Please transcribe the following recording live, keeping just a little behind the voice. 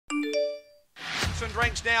Drinks and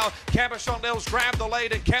Drinks now. Cabasson Lil's grabbed the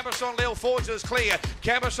lead and Cabasson Lil forges clear.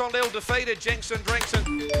 Cabasson Lil defeated Jinx and Drinks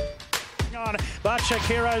and... On, but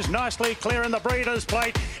Shakiro's nicely clear in the Breeders'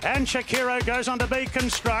 Plate, and Shakiro goes on to be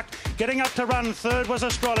Construct. Getting up to run third was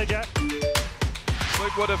Astrologer.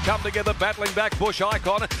 Spookwood have come together, battling back Bush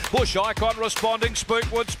Icon. Bush Icon responding.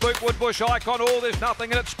 Spookwood, Bush Icon. Oh, there's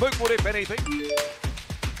nothing in it. Spookwood, if anything.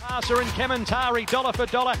 Asa and Kementari, dollar for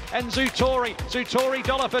dollar, and Zutori,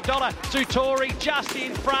 dollar for dollar. Zutori just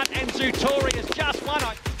in front, and Zutori has just won.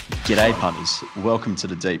 G'day punters, welcome to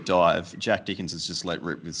the deep dive. Jack Dickens has just let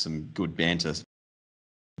rip with some good banter,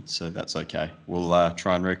 so that's okay. We'll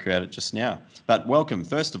try and recreate it just now. But welcome,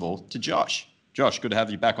 first of all, to Josh. Josh, good to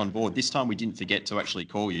have you back on board. This time we didn't forget to actually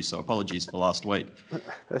call you, so apologies for last week.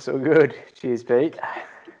 That's all good. Cheers, Pete.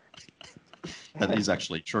 That is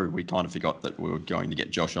actually true. We kind of forgot that we were going to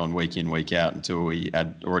get Josh on week in, week out until we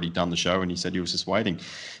had already done the show and he said he was just waiting.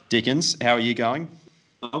 Dickens, how are you going?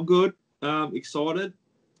 I'm good. Excited.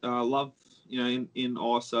 Love, in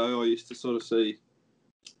ISO, I used to sort of see,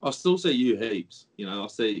 I still see you heaps. I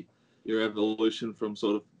see your evolution from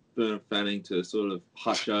sort of Bernard Fanning to sort of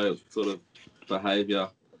Hutcho sort of behaviour.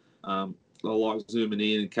 I like zooming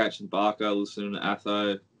in and catching Barco, listening to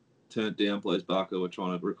Atho. Turn it down, please, Barco. We're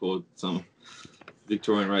trying to record some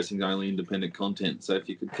Victorian Racing's only independent content. So if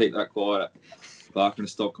you could keep that quiet, Barco, and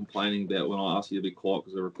stop complaining about when I ask you to be quiet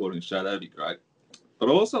because we're recording a show, that'd be great. But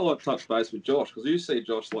I also like to touch base with Josh because you see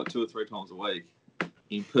Josh like 2 or 3 times a week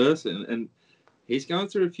in person, and he's going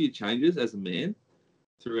through a few changes as a man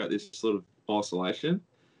throughout this sort of isolation.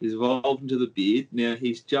 He's evolved into the beard. Now,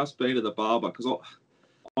 he's just been to the barber because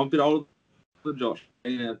I'm a bit older than Josh,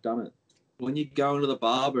 and I've done it. When you go into the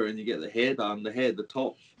barber and you get the hair done, the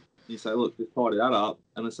top, you say, look, just tidy that up.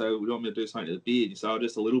 And they say, well, you want me to do something to the beard? You say, oh,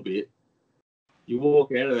 just a little bit. You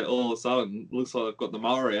walk out of it, all of a sudden, it looks like they've got the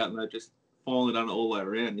mower out and they've just finally done it all the way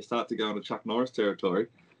around. You start to go into Chuck Norris territory.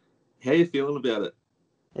 How are you feeling about it?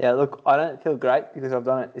 Yeah, look, I don't feel great because I've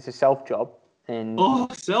done it. It's a self job. And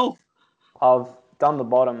self? I've done the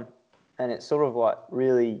bottom and it's sort of like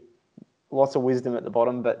really lots of wisdom at the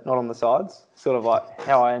bottom, but not on the sides. Sort of like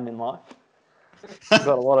how I am in life. I've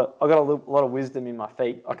got a lot of wisdom in my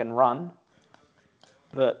feet. I can run,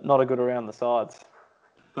 but not a good around the sides.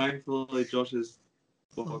 Thankfully, Josh is.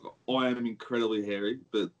 Well, I am incredibly hairy,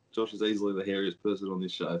 but Josh is easily the hairiest person on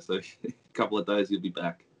this show. So a couple of days he'll be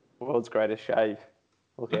back. World's greatest shave.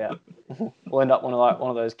 Look out! We'll end up one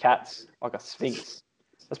of those cats, like a sphinx.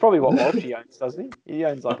 That's probably what Walshy owns, doesn't he? He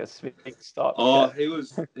owns like a sphinx type. Cat. He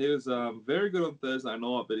was very good on Thursday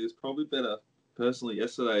night, but he was probably better personally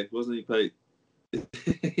yesterday, wasn't he, Pete?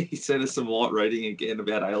 He sent us some light reading again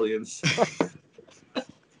about aliens.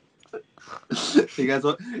 He goes,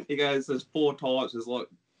 there's 4 types. There's like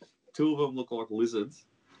 2 of them look like lizards,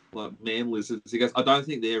 like man lizards. He goes, I don't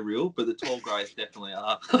think they're real, but the tall greys definitely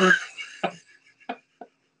are.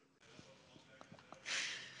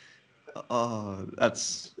 Oh,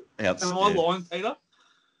 that's Am I lying, Peter?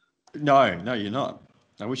 No, you're not.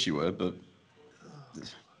 I wish you were, but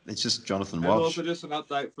it's just Jonathan Walsh. And also just an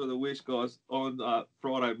update for the Wish guys. On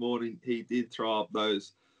Friday morning, he did throw up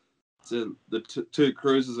those the 2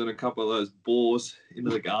 cruisers and a couple of those boars into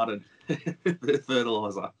the garden for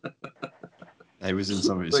fertiliser. He was in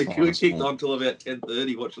some of his. So we kicked on till about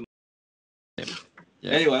 10:30 watching. Yeah.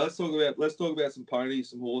 Anyway, let's talk about some ponies,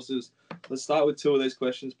 some horses. Let's start with 2 of these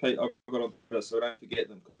questions, Pete. I've got on better so I don't forget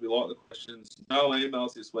them because we like the questions. No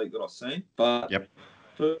emails this week that I've seen. But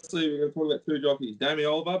firstly, we're going to talk about 2 jockeys, Damien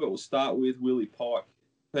Oliver, but we'll start with Willie Pike.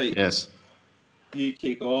 Pete, yes, you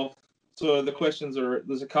kick off. So the questions are,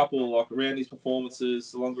 there's a couple like around his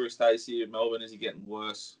performances, the longer he stays here in Melbourne, is he getting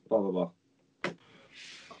worse? Blah, blah, blah.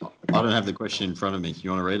 I don't have the question in front of me.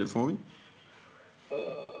 You want to read it for me?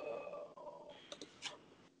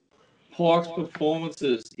 Pike's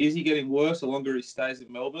performances, is he getting worse the longer he stays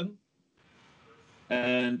in Melbourne?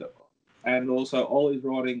 And also, Ollie's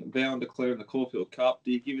riding Bound Declare in the Caulfield Cup.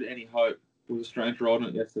 Do you give it any hope? It was a strange ride on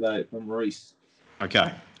it yesterday from Reese.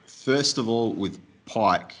 Okay. First of all, with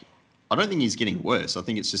Pike, I don't think he's getting worse. I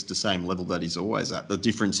think it's just the same level that he's always at. The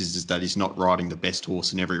difference is that he's not riding the best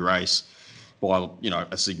horse in every race by,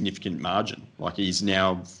 a significant margin. Like, he's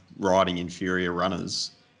now riding inferior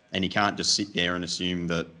runners, and he can't just sit there and assume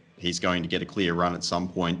that he's going to get a clear run at some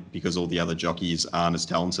point because all the other jockeys aren't as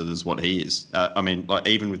talented as what he is.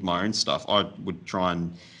 Even with my own stuff, I would try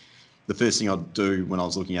and... The first thing I'd do when I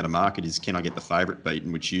was looking at a market is, can I get the favourite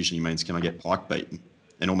beaten, which usually means, can I get Pike beaten?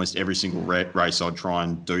 And almost every single race, I'd try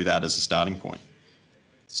and do that as a starting point.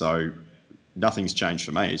 So nothing's changed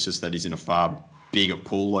for me. It's just that he's in a far bigger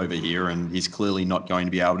pool over here, and he's clearly not going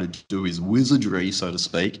to be able to do his wizardry, so to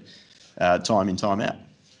speak, time in, time out.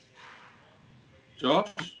 Josh?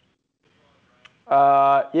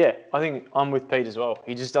 Yeah, I think I'm with Pete as well.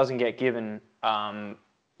 He just doesn't get given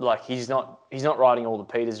he's not riding all the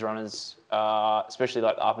Peters runners, especially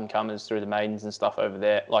like the up and comers through the maidens and stuff over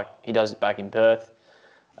there. Like he does it back in Perth.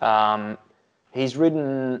 He's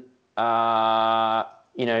ridden,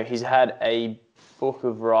 he's had a book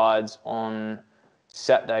of rides on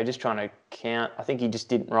Saturday. Just trying to count. I think he just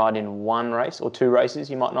didn't ride in one race or two races.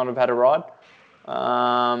 He might not have had a ride.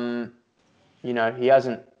 He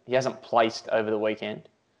hasn't placed over the weekend.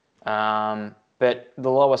 But the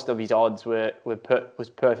lowest of his odds was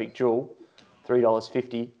Perfect Jewel,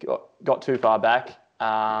 $3.50. Got too far back.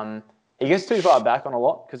 He gets too far back on a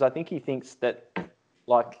lot because I think he thinks that,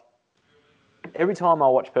 like, every time I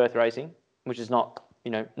watch Perth racing, which is not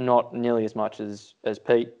nearly as much as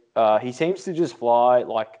Pete, he seems to just fly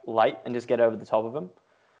like late and just get over the top of him.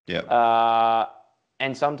 Yeah.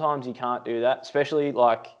 And sometimes he can't do that, especially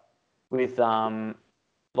like with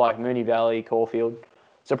like Moonee Valley, Caulfield.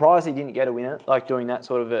 Surprised he didn't get a winner, like doing that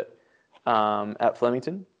sort of at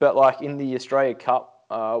Flemington. But like in the Australia Cup,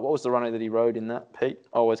 what was the runner that he rode in that, Pete?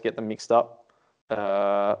 I always get them mixed up.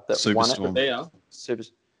 Superstorm.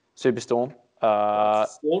 Superstorm.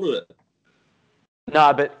 Slaughtered it.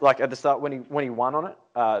 No, but like at the start when he won on it,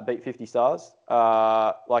 beat 50 Stars.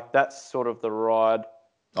 Like that's sort of the ride.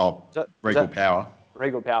 Oh, Regal Power.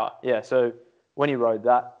 Regal Power, yeah. So when he rode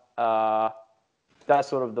that, that's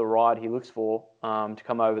sort of the ride he looks for to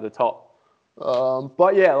come over the top.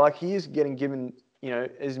 But yeah, like he is getting given,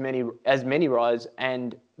 as many rides,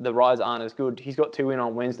 and the rides aren't as good. He's got 2 in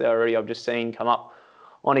on Wednesday already. I've just seen come up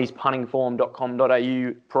on his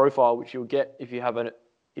puntingform.com.au profile, which you'll get if you have a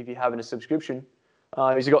subscription.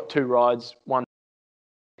 He's got 2 rides, one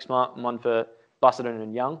for Smart and one for Busselton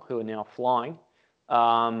and Young, who are now flying.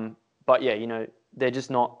 But yeah, they're just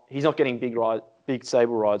not. He's not getting big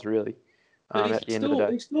stable rides really. At the end of the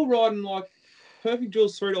day, he's still riding like Perfect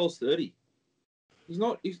Jewel's $3.30. He's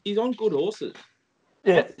not. He's on good horses.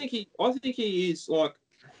 Yeah, I think he is like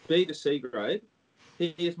B to C grade.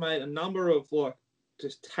 He has made a number of like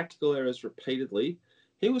just tactical errors repeatedly.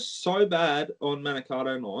 He was so bad on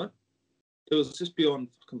Manikato night. It was just beyond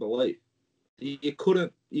fucking belief. You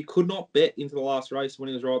could not bet into the last race when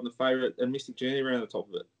he was riding the favourite and Mystic Journey around the top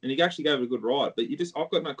of it. And he actually gave it a good ride. But I've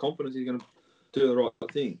got no confidence he's going to do the right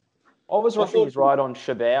thing. I was watching his ride on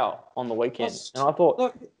Shabao on the weekend, and I thought,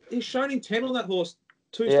 like, he's shown intent on that horse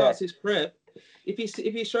 2 starts his prep. If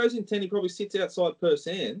he shows intent, he probably sits outside Per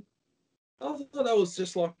San. I thought that was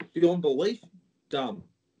just like beyond belief dumb.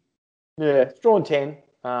 Yeah, it's drawn 10.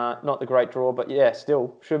 Not the great draw, but yeah,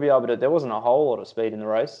 still should be able to. There wasn't a whole lot of speed in the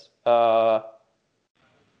race, and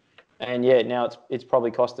yeah, now it's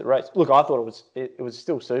probably cost it race. Look, I thought it was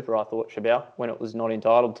still super. I thought Shabao when it was not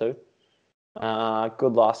entitled to.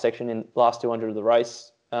 Good last section in last 200 of the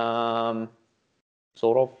race,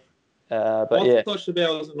 sort of. But I thought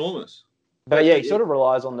Shabao was enormous. But yeah, he sort of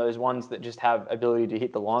relies on those ones that just have ability to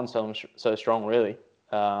hit the line so strong, really.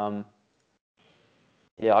 Yeah,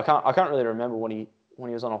 I can't really remember when he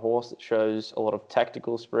was on a horse that shows a lot of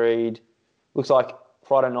tactical speed. Looks like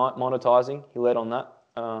Friday night monetizing. He led on that.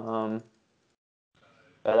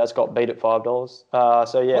 That's got beat at $5.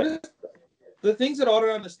 So yeah. The things that I don't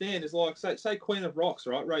understand is like, say Queen of Rocks,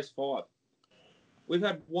 right? Race 5. We've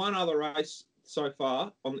had one other race so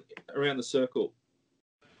far around the circle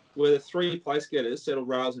where the 3 place getters settle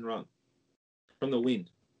rails and run from the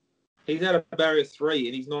wind. He's at a barrier 3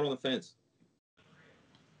 and he's not on the fence.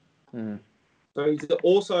 So he's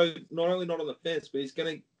also not only not on the fence, but he's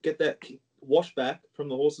going to get that wash back from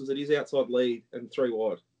the horses that he's outside lead and 3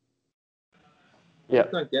 wide. Yeah.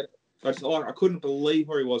 I don't get it. I couldn't believe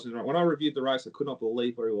where he was in the race. When I reviewed the race, I could not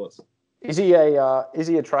believe where he was. Is he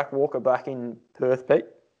a track walker back in Perth, Pete?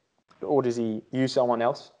 Or does he use someone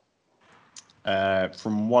else?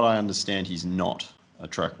 From what I understand, he's not a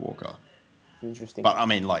track walker. Interesting. But I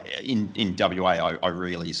mean, like in WA, I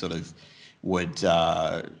really sort of would.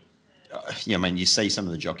 I mean, you see some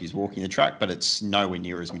of the jockeys walking the track, but it's nowhere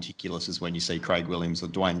near as meticulous as when you see Craig Williams or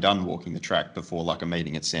Dwayne Dunn walking the track before like a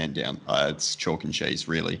meeting at Sandown. It's chalk and cheese,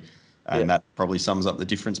 really. And that probably sums up the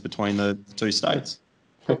difference between the 2 states.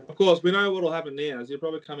 Of course, we know what will happen now. Is he'll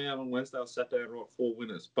probably come out on Wednesday or Saturday and write 4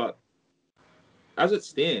 winners. But as it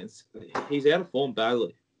stands, he's out of form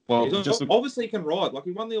badly. Well, obviously he can ride. Like,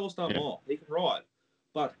 he won the All-Star Mile. He can ride.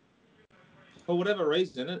 But for whatever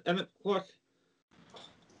reason, and like,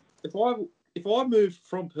 if I moved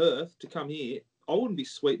from Perth to come here, I wouldn't be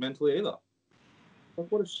sweet mentally either.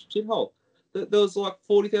 Like, what a shithole. There was like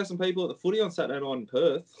 40,000 people at the footy on Saturday night in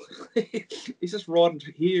Perth. He's just riding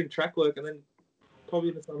here in track work and then probably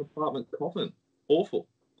in some apartment coffin. Awful.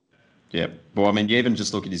 Yeah. Well, I mean, you even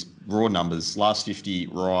just look at his raw numbers. Last 50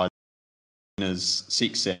 rides,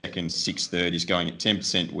 6 seconds, 6/3. He's going at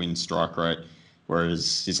 10% win strike rate,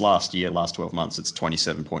 whereas his last 12 months, it's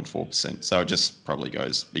 27.4%. So it just probably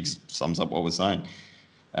sums up what we're saying.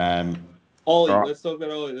 Ollie, right. Let's talk about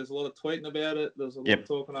Ollie. There's a lot of tweeting about it. There's a lot of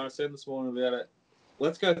talk on RSN this morning about it.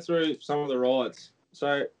 Let's go through some of the rides.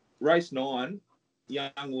 So, race 9,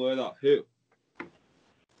 Young Werther, who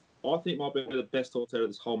I think might be the best horse out of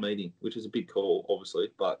this whole meeting, which is a big call, obviously.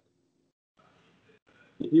 But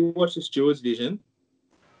if you watch the Stewards Vision,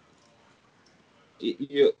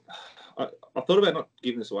 I thought about not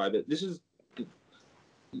giving this away, but this is...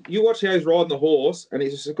 You watch how he's riding the horse, and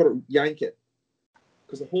he's just got to yank it.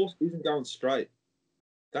 Because the horse isn't going straight.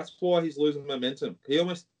 That's why he's losing momentum. He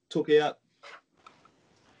almost took out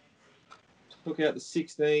the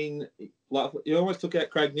 16. He almost took out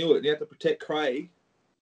Craig Newitt, and he had to protect Craig,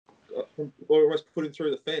 or almost put him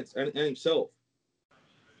through the fence and himself.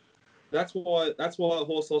 That's why the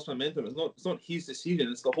horse lost momentum. It's not his decision.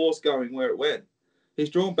 It's the horse going where it went. He's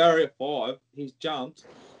drawn barrier 5. He's jumped,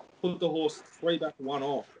 put the horse 3 back, 1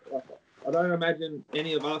 off. I don't imagine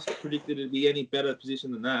any of us predicted it'd be any better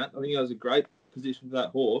position than that. I think it was a great position for that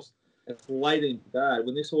horse. It's late in bad.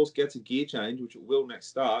 When this horse gets a gear change, which it will next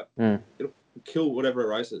start, it'll kill whatever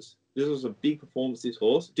it races. This was a big performance, this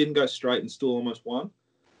horse. Didn't go straight and still almost won.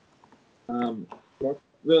 There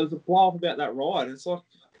was a blow-up about that ride. It's like,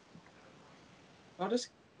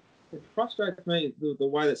 it frustrates me the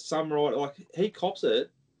way that some ride, like, he cops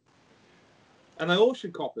it, and they all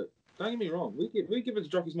should cop it. Don't get me wrong. We give it to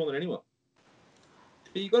jockeys more than anyone.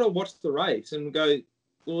 But you've got to watch the race and go,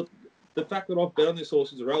 well, the fact that I've bet on this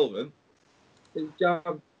horse is irrelevant. He's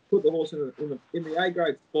put the horse in the A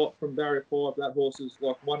grade spot from barrier 5. That horse is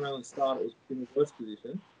like 1 round start. It was in the worst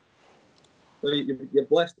position. So you're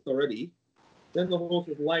blessed already. Then the horse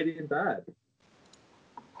was laid in bad.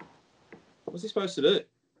 What's he supposed to do?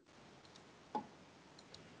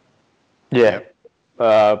 Yeah.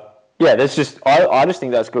 That's just. I just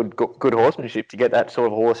think that's good horsemanship to get that sort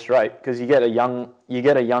of horse straight, because you get a young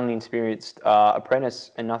inexperienced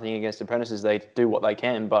apprentice, and nothing against apprentices, they do what they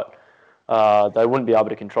can, but they wouldn't be able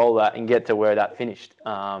to control that and get to where that finished.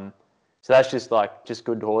 So that's just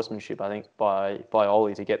good horsemanship, I think, by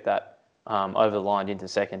Ollie to get that over the line into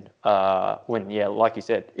second. When like you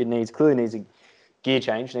said, it clearly needs a gear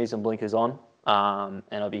change, needs some blinkers on, and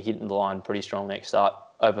I'll be hitting the line pretty strong next start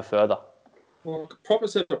over further. Well, proper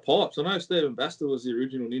set of pipes. I know Stephen Basta was the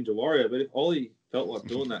original Ninja Warrior, but if Ollie felt like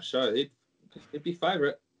doing that show, he'd be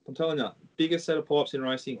favourite. I'm telling you, biggest set of pipes in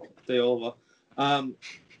racing, D. Oliver.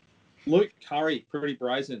 Luke Curry, pretty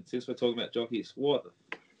brazen, since we're talking about jockeys. What?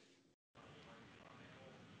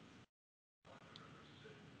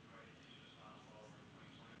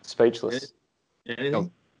 Speechless.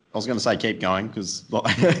 Anything? I was going to say keep going, because...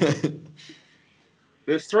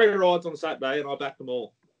 There's 3 rides on Saturday, and I backed them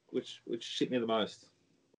all. Which shit me the most.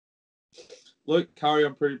 Luke Curry,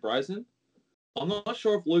 I'm pretty brazen. I'm not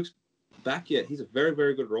sure if Luke's back yet. He's a very,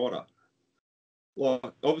 very good rider.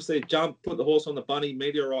 Like, obviously, put the horse on the bunny,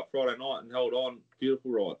 meteorite Friday night, and held on.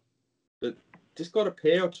 Beautiful ride. But just got a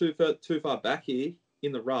pair or two far back here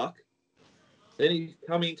in the ruck. Then he's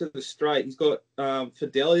coming into the straight. He's got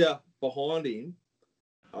Fidelia behind him.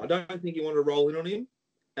 I don't think you want to roll in on him.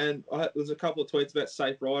 And there's a couple of tweets about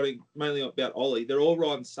safe riding, mainly about Ollie. They're all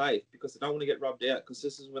riding safe because they don't want to get rubbed out, because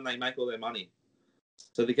this is when they make all their money.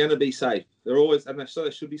 So they're going to be safe. They're always, and so they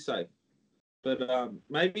should be safe. But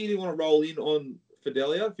maybe you want to roll in on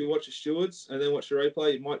Fidelia. If you watch the Stewards and then watch the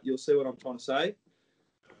replay, you'll see what I'm trying to say.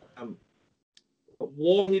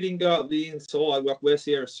 Why he didn't go up the inside like where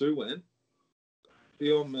Sierra Sue went,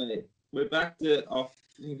 beyond me. We're back to, I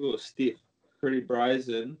think it was stiff, pretty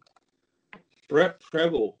brazen. Brett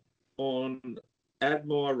Preble on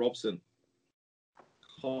Admire Robson.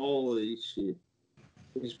 Holy shit.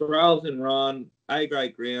 His rails and run,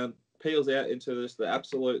 A-grade ground, peels out into this, the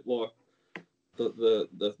absolute, like,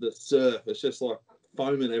 the surf. It's just, like,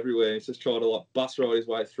 foaming everywhere. He's just trying to, like, bus ride his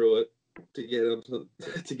way through it to get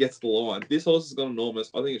to get to the line. This horse has gone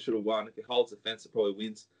enormous. I think it should have won. If he holds the fence, it probably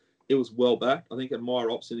wins. It was well back. I think Admire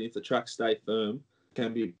Robson, if the tracks stay firm,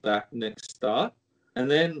 can be back next start. And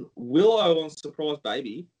then Willow on Surprise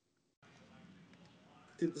Baby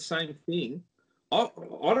did the same thing. I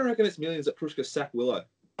don't reckon it's millions that Prushka sack Willow.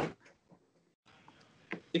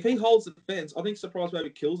 If he holds the fence, I think Surprise Baby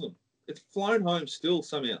kills him. It's flown home still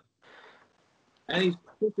somehow. And he's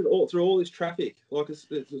pushed it all through all this traffic. Like,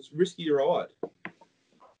 it's risky to ride.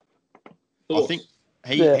 Thoughts? I think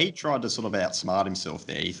he tried to sort of outsmart himself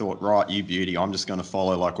there. He thought, right, you beauty, I'm just going to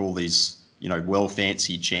follow like all these well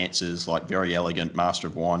fancied chances like Very Elegant, Master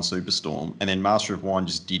of Wine, Superstorm, and then Master of Wine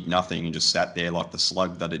just did nothing and just sat there like the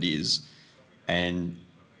slug that it is, and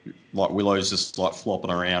like Willow's just like flopping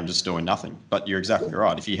around, just doing nothing. But you're exactly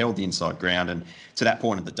right. If you held the inside ground, and to that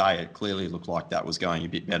point of the day, it clearly looked like that was going a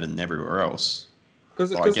bit better than everywhere else.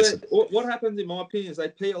 Because what happens, in my opinion, is they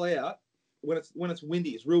peel out when it's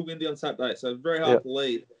windy. It's real windy on Saturday, so it's very hard to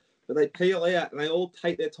lead. But they peel out and they all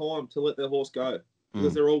take their time to let their horse go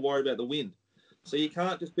because they're all worried about the wind. So you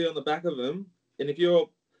can't just be on the back of them. And if you're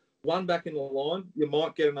one back in the line, you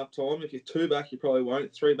might get enough time. If you're two back, you probably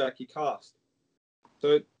won't. Three back, you cast.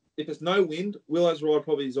 So if there's no wind, Willow's ride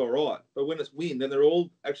probably is all right. But when it's wind and they're all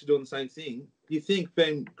actually doing the same thing, you think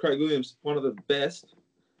being Craig Williams, one of the best,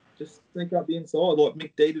 just think up the inside like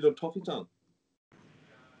Mick D did on Toffee Tongue.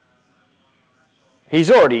 He's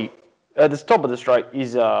already at the top of the straight.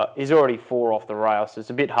 He's already 4 off the rail, so it's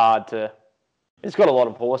a bit hard to. It's got a lot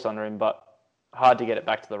of horse under him, but hard to get it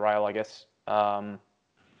back to the rail, I guess.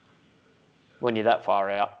 When you're that far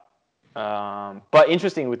out. But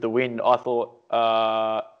interesting with the wind, I thought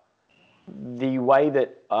the way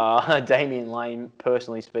that Damien Lane,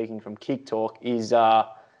 personally speaking from Kick Talk, is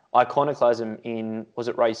iconoclasm in, was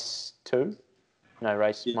it race 2? No,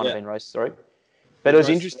 might have been race 3. But it was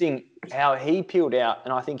interesting how he peeled out,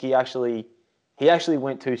 and I think he actually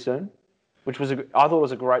went too soon, which was I thought it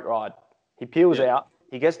was a great ride. He peels out,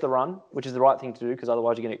 he gets the run, which is the right thing to do because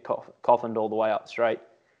otherwise you're going to get coffined all the way up straight.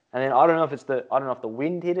 And then I don't know if the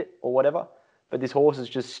wind hit it or whatever, but this horse has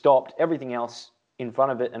just stopped. Everything else in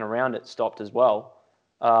front of it and around it stopped as well.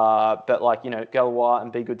 But Galois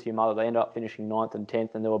and Be Good to Your Mother, they end up finishing 9th and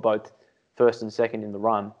 10th, and they were both 1st and 2nd in the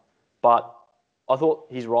run. But I thought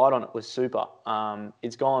his ride on it was super.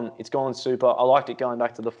 It's gone super. I liked it going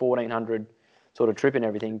back to the 1400 sort of trip and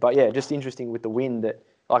everything. But yeah, just interesting with the wind that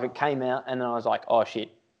like it came out, and then I was like, oh shit,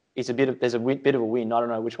 there's a bit of a wind. I don't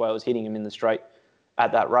know which way I was hitting him in the straight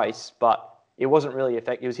at that race, but it wasn't really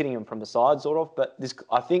effective. It was hitting him from the side, sort of. But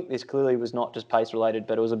I think this clearly was not just pace related,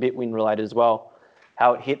 but it was a bit wind related as well.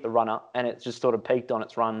 How it hit the runner, and it just sort of peaked on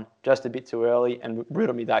its run just a bit too early, and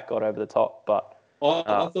Riddle Me That got over the top. But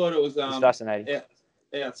I thought it was fascinating.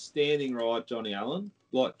 Outstanding ride, Johnny Allen.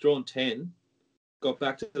 Like drawn 10, got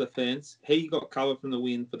back to the fence. He got covered from the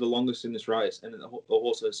wind for the longest in this race, and the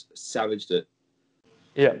horse has savaged it.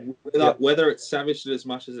 Yeah. Whether it's savaged it as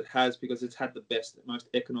much as it has because it's had the best, most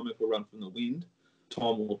economical run from the wind,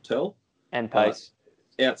 time will tell. And pace.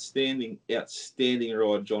 Outstanding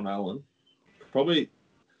ride, John Allen. Probably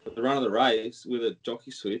the run of the race with a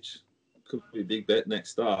jockey switch could be a big bet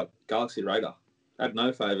next start. Galaxy Raider had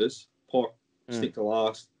no favours. Pike stick to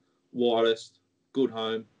last, widest, good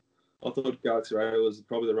home. I thought Galaxy Raider was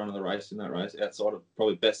probably the run of the race in that race. Outside of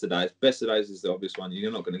probably Best of Days. Best of Days is the obvious one.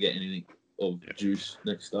 You're not going to get anything of juice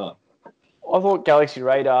next start. I thought Galaxy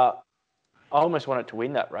Raider, I almost wanted to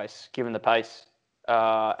win that race, given the pace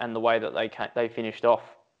and the way that they finished off.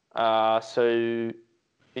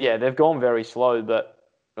 Yeah, they've gone very slow, but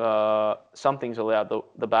something's allowed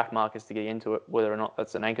the back markers to get into it, whether or not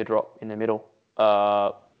that's an anchor drop in the middle.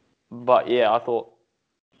 But yeah, I thought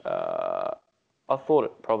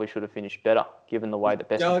it probably should have finished better, given the way that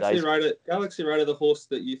Best of Days. Galaxy Raider, the horse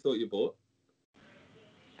that you thought you bought?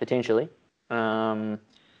 Potentially. Who'd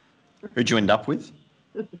you end up with?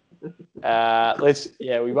 We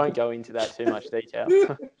won't go into that too much detail.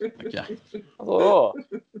 Okay.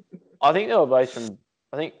 I think they were both from.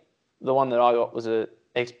 I think the one that I got was a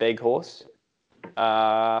ex-Beg horse.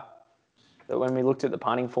 But when we looked at the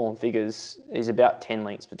punting form figures, there's about 10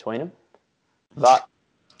 lengths between them. But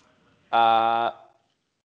God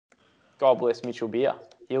bless Mitchell Beer.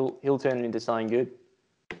 He'll turn it into something good.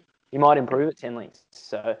 He might improve at 10 lengths.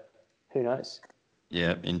 So who knows?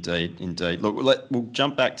 Yeah, indeed. Look, we'll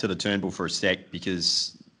jump back to the Turnbull for a sec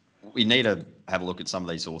because we need to have a look at some of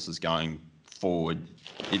these horses going forward.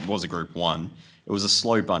 It was a Group 1. It was a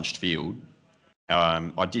slow bunched field.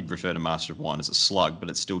 I did refer to Master of Wine as a slug, but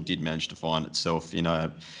it still did manage to find itself in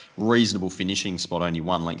a reasonable finishing spot, only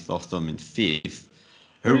 1 length off them in 5th.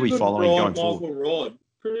 Who are we following going forward?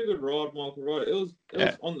 Pretty good ride, Michael Rod. It was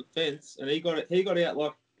on the fence, and he got out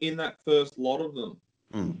like in that first lot of them.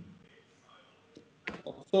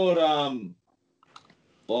 I thought, I'm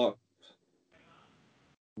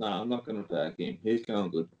not going to back him. He's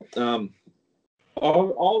going good.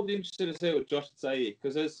 I'll be interested to see what Josh would say here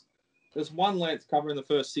because there's 1 length covering the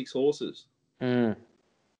first 6 horses.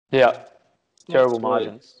 Yeah, terrible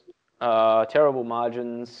margins. Terrible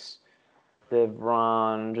margins. They've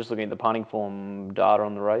run, just looking at the punting form data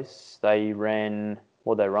on the race, they ran,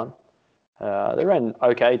 what'd they run? They ran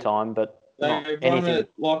okay time, but not They run anything.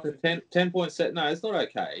 it like a 10.7. No, it's not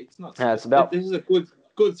okay. It's not. No, it's about. This is a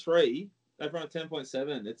good 3. They've run a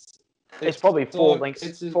 10.7. It's probably four like, lengths.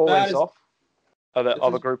 it's as 4 bad lengths as- off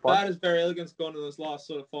of a group bad one. as Barry Elegant's gone in his last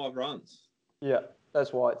sort of 5 runs. Yeah,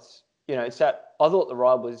 that's why it's it's that. I thought the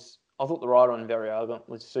ride on Very Elegant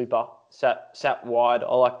was super. Sat wide.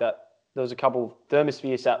 I like that. There was a couple.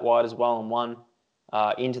 Thermosphere sat wide as well, and one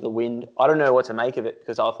into the wind. I don't know what to make of it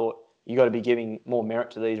because I thought you got to be giving more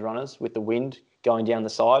merit to these runners with the wind going down the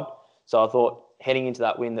side. So I thought heading into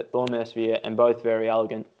that wind that Thermosphere and both Very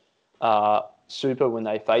Elegant super when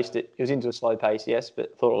they faced it. It was into a slow pace, yes,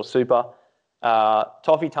 but thought it was super.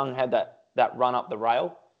 Toffee Tongue had that run up the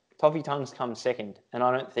rail. Toffee Tongue's come second, and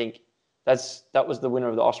I don't think that was the winner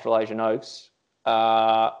of the Australasian Oaks.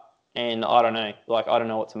 And I don't know, I don't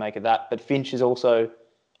know what to make of that. But Finch is also,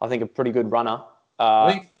 I think, a pretty good runner.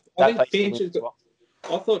 I think Finch is is.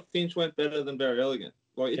 I thought Finch went better than Barry Elegant.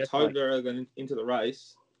 Like it towed Barry Elegant into the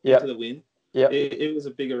race, into the win. Yeah, it was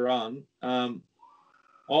a bigger run. I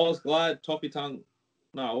was glad Toffee Tongue.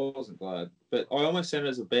 No, I wasn't glad, but I almost sent it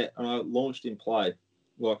as a bet, and I launched in play,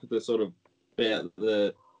 like the sort of about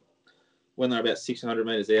when they're about 600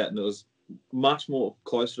 metres out, and it was much more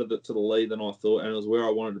closer to the lead than I thought, and it was where I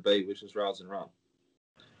wanted to be, which was Rails and Run.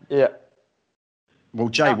 Yeah. Well,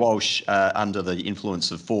 Jay Walsh, under the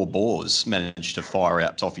influence of 4 bores, managed to fire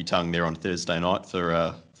out Toffee Tongue there on Thursday night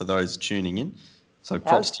for those tuning in. So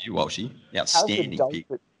props to you, Walshy. Outstanding pick.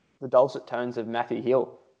 The dulcet tones of Matthew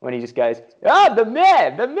Hill when he just goes, the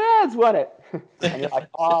mayor's won it. And you're like,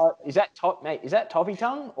 is that Toffee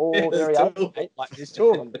Tongue or Very Elegant, mate? Like, there's 2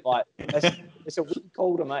 of them. Like, it's a weak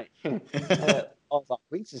call to make. I was like,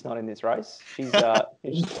 Winks is not in this race. She's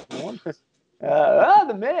on.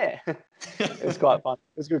 The mayor. It was quite fun.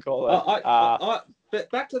 It was a good call.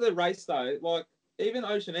 But back to the race though, like even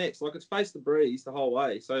Ocean X, like it's faced the breeze the whole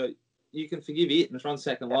way, so you can forgive it and it's run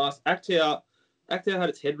second last. Actau had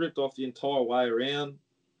its head ripped off the entire way around.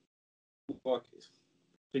 Like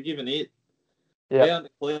forgiving it. Yeah. Down to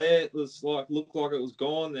Claire, it was looked like it was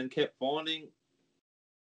gone, then kept finding.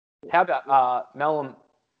 How about Mellum?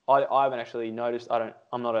 I haven't actually noticed.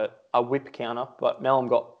 I'm not a whip counter, but Mellum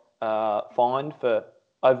got fined for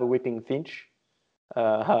over whipping Finch,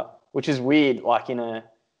 which is weird. Like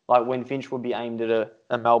when Finch would be aimed at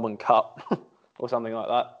a Melbourne Cup or something like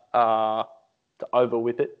that, to over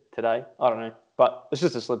whip it today. I don't know, but it's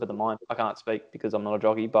just a slip of the mind. I can't speak because I'm not a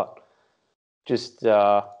jockey, but just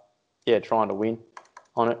trying to win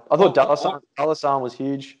on it. I thought Dallasan was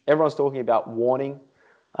huge. Everyone's talking about Warning,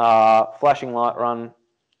 flashing light run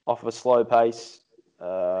off of a slow pace.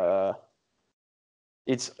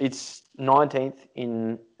 It's 19th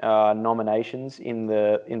in nominations in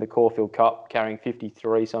the Caulfield Cup, carrying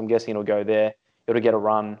 53. So I'm guessing it'll go there. It'll get a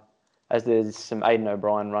run, as there's some Aidan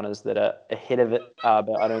O'Brien runners that are ahead of it,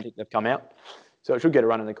 but I don't think they've come out. So it should get a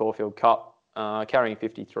run in the Caulfield Cup, carrying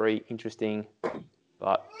 53. Interesting,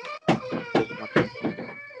 but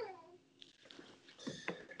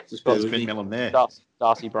Just Ben Mellum there.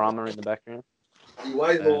 Darcy Brahma in the background. He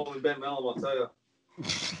weighs more than Ben Mellum, I'll tell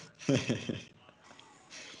you.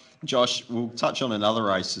 Josh, we'll touch on another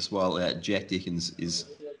race as well. Jack Dickens is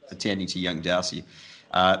attending to Young Darcy.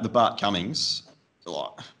 The Bart Cummings,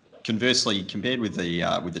 conversely, compared with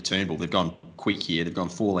the Turnbull, they've gone quick here. They've gone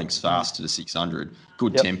 4 lengths fast to the 600.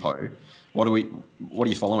 Good tempo. What are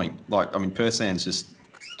you following? Persans just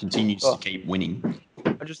continues to keep winning.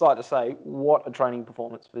 I'd just like to say, what a training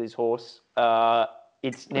performance for this horse.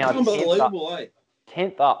 It's now unbelievable,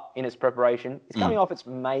 10th up in its preparation. It's coming off its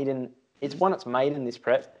maiden. It's won its maiden this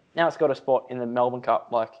prep. Now it's got a spot in the Melbourne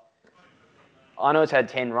Cup. I know it's had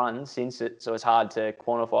 10 runs since it, so it's hard to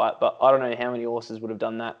quantify it, but I don't know how many horses would have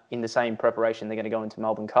done that in the same preparation they're going to go into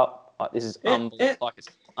Melbourne Cup. This is it's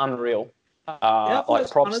unreal.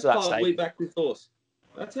 Props to that state. We back this horse.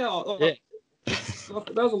 That's how.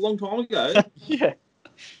 That was a long time ago.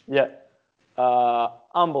 Yeah.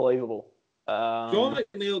 Unbelievable. John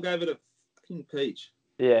McNeil gave it a fucking peach.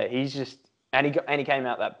 Yeah, he's just and he came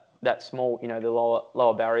out that small, the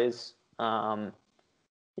lower barriers.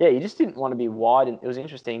 He just didn't want to be wide, and it was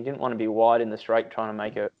interesting. He didn't want to be wide in the straight, trying to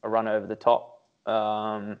make a run over the top.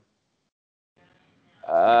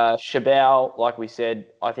 Shabao, like we said,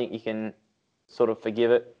 I think you can sort of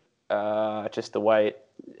forgive it. Just the way it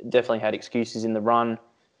definitely had excuses in the run.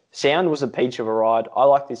 Sound was a peach of a ride. I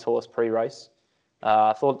like this horse pre-race.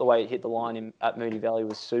 I thought the way it hit the line at Moonee Valley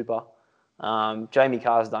was super. Jamie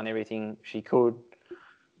Carr's done everything she could.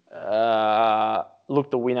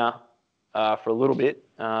 Looked the winner for a little bit,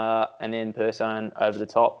 and then Person over the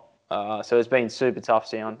top. So it's been super tough.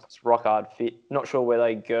 Sound. It's rock hard fit. Not sure where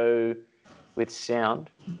they go with sound.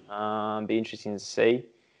 Be interesting to see.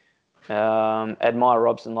 Admire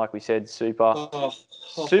Robson, like we said, super.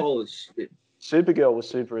 Holy shit. Supergirl was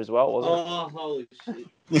super as well, wasn't it? Oh, holy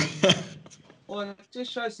shit. Well, it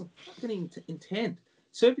just shows some fucking intent.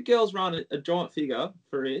 Supergirl's run a giant figure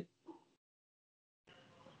for it.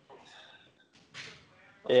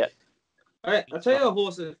 Yeah. I'll tell you a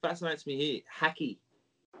horse that fascinates me here. Hacky.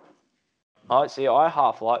 I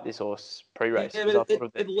half like this horse pre-race. Yeah, because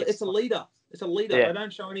but it's a leader. It's a leader. Yeah. They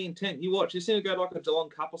don't show any intent. You watch. You see him go like a Geelong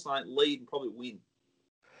Cup or something, lead and probably win.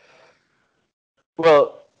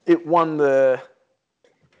 Well, it won the...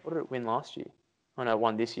 What did it win last year? Oh, no, it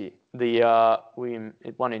won this year. It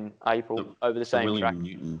won in April over the same William track.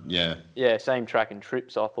 Newton, yeah. Yeah, same track and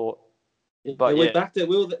trips, I thought. But we're back there.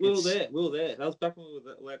 We were there. That was back when we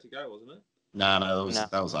were allowed to go, wasn't it? No,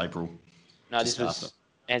 that was April. No, this Just was after.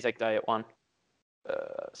 Anzac Day at 1.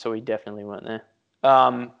 So we definitely weren't there.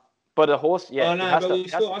 But a horse, yeah. Oh no, but we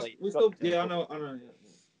still. Yeah, I know.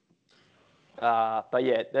 Yeah. But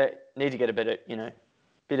yeah, they need to get a better,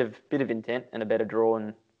 bit of intent and a better draw,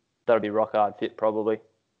 and that'll be rock hard fit probably.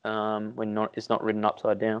 When it's not ridden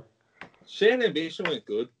upside down. Shan Ambition went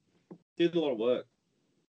good. Did a lot of work.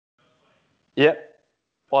 Yeah,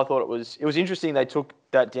 I thought it was interesting. They took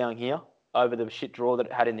that down here over the shit draw that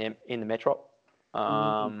it had in the Metrop.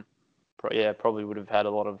 Probably would have had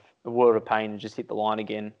a world of pain and just hit the line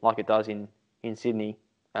again like it does in Sydney.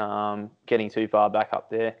 Getting too far back up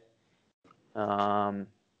there.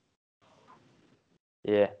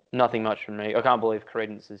 Yeah, nothing much from me. I can't believe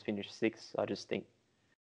Credence has finished 6th. I just think,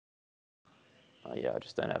 I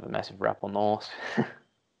just don't have a massive rap on the horse.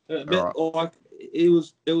 Like it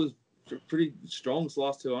was pretty strong this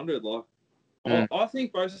last 200. Like I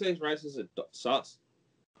think both of these races are sus.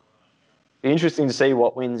 Be interesting to see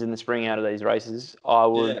what wins in the spring out of these races. I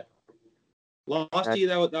would. Yeah. Last year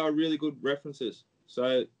they were really good references.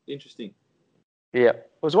 So interesting. Yeah, it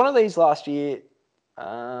was one of these last year.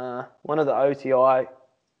 One of the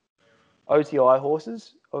OTI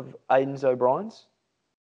horses of Aidan's O'Brien's.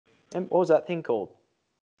 And what was that thing called?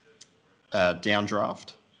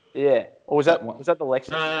 Downdraft. Yeah, or was that the Lexus?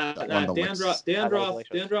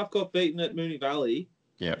 Downdraft got beaten at Moonee Valley.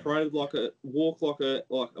 Yeah. Paraded like a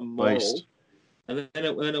model. Beast. And then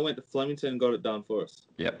it went to Flemington and got it done for us.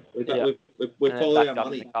 Yep. We followed our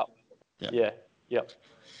money. Yeah. Yep.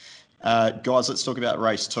 Guys, let's talk about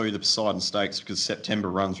race 2, the Poseidon Stakes, because September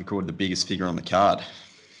Runs recorded the biggest figure on the card.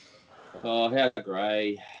 Oh, how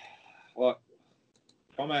grey. Like,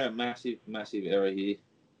 I made a massive, massive error here.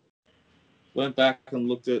 Went back and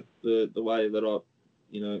looked at the way that I,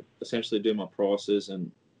 essentially do my prices,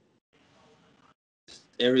 and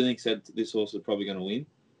everything said this horse was probably going to win.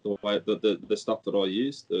 The way the stuff that I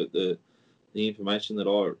use, the information that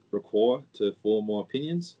I require to form my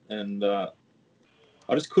opinions, and I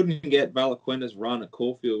just couldn't get Valaquenda's run at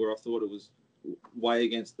Caulfield, where I thought it was way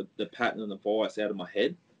against the pattern and the bias out of my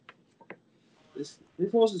head. This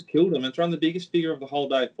horse has killed him. It's run the biggest figure of the whole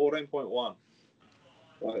day, 14.1.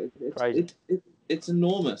 Like, it's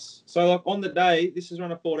enormous. So, like, on the day, this is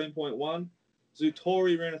run a 14.1.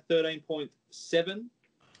 Zutori ran a 13.7.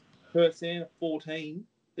 Persan a 14.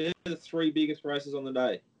 They're the 3 biggest races on the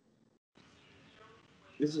day.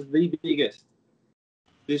 This is the biggest.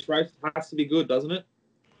 This race has to be good, doesn't it?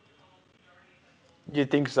 You'd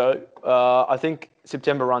think so. I think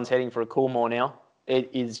September Run's heading for a Coolmore now. It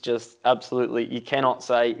is just absolutely, you cannot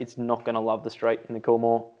say it's not going to love the straight in the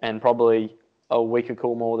Coolmore, and probably a weaker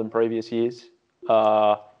Coolmore than previous years.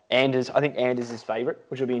 I think Anders is favourite,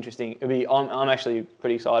 which will be interesting. I'm actually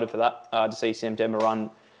pretty excited for that, to see September Run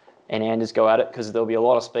and Anders go at it, because there'll be a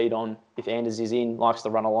lot of speed on. If Anders is in, likes to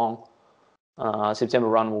run along, September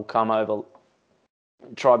Run will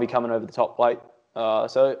try be coming over the top plate.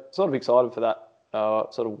 So sort of excited for that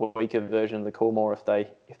sort of weaker version of the Coolmore if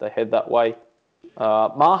they head that way.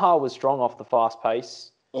 Maha was strong off the fast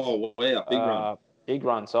pace. Oh, wow, big run. Big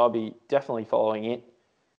run, so I'll be definitely following it.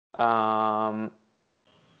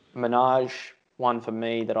 Menage, one for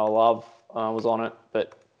me that I love, was on it,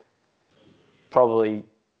 but probably,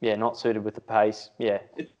 not suited with the pace. Yeah,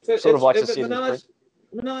 likes to sit in the sprint.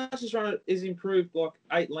 Menage's run is improved like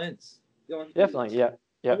 8 lengths. Like, definitely, yeah.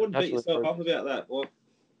 I wouldn't beat yourself up about that. Like,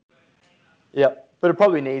 yeah, but it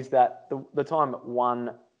probably needs that. The time it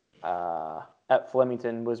won at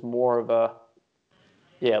Flemington was more of a,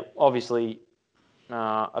 obviously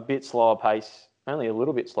a bit slower pace, only a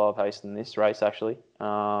little bit slower pace than this race actually.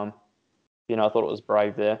 I thought it was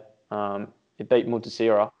brave there. It beat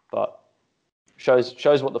Muntasira, but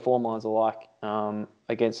shows what the form lines are like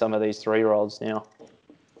against some of these 3-year-olds now.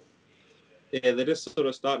 Yeah, they're just sort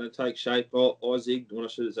of starting to take shape. I zigged when I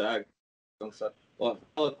should have zagged. on Saturday. Like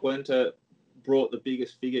Alaquenta brought the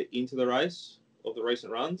biggest figure into the race of the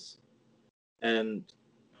recent runs, and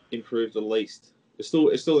improved the least. It's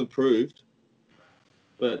still improved,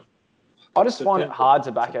 but I just find it hard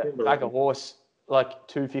to back a horse like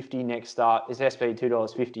 250 next start. It's SP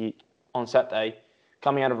 $2.50 on Saturday,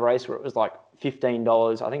 coming out of a race where it was like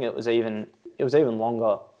 $15. I think it was even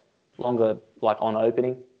longer like on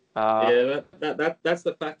opening. That's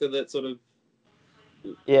the factor that sort of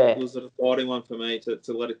was a deciding one for me to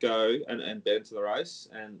let it go and bet into the race.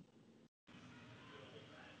 And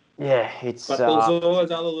it's. But there's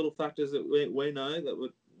always other little factors that we know that we're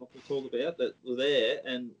not going to talk about that were there,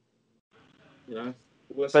 and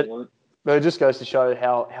worse than one. But it just goes to show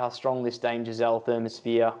how strong this Dame Giselle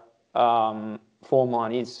Thermosphere form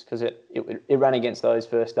line is, because it ran against those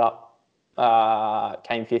first up,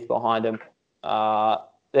 came fifth behind them.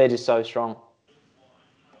 They're just so strong.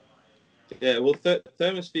 Yeah, well,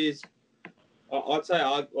 Thermosphere's, I'd say,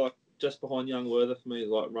 like just behind Young Werther for me,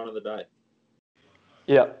 like run of the day.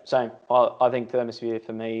 Yeah, same. I think Thermosphere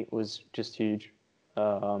for me was just huge.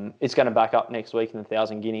 It's going to back up next week in the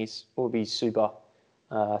 1,000 guineas. It will be super.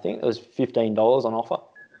 I think it was $15 on offer.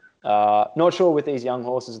 Not sure with these young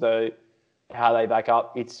horses though how they back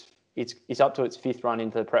up. It's up to its fifth run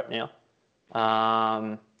into the prep now.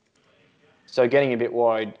 So getting a bit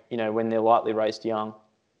worried, when they're lightly raced young,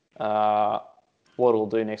 what it'll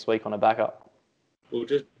do next week on a backup. Well,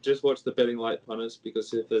 just watch the betting late punters,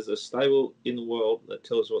 because if there's a stable in the world that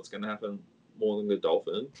tells you what's going to happen more than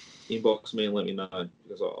Godolphin, inbox me and let me know,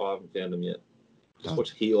 because I haven't found them yet. Just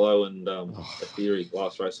watch Hilo and Theory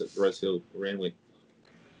last race at Rosehill Randwick.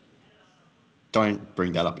 Don't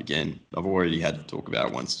bring that up again. I've already had to talk about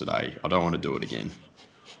it once today. I don't want to do it again.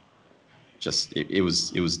 Just it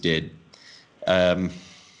was dead.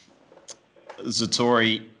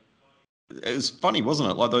 Zatori. It was funny, wasn't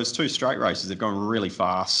it? Like those two straight races, they've gone really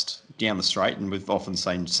fast down the straight, and we've often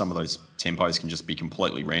seen some of those tempos can just be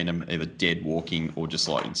completely random, either dead walking or just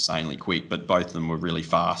like insanely quick. But both of them were really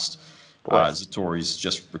fast. Zatori's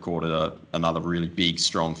just recorded another really big,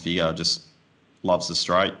 strong figure. Just loves the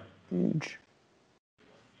straight. Huge.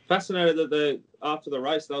 Fascinated that after the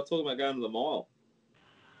race they were talking about going to the mile.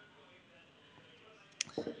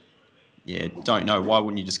 Yeah, don't know. Why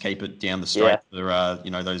wouldn't you just keep it down the straight for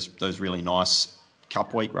those really nice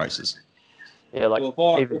Cup Week races? Yeah, like if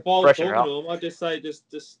I was talking to them, I'd just say just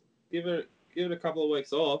give it a couple of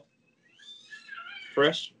weeks off.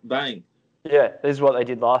 Fresh bang. Yeah, this is what they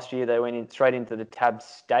did last year. They went straight into the Tab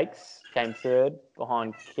Stakes, came third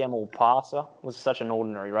behind Camel Passer. It was such an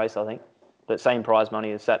ordinary race, I think, but same prize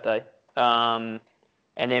money as Saturday. And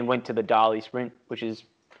then went to the Darley Sprint, which is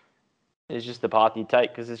just the path you take,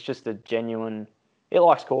 because it's just a genuine. It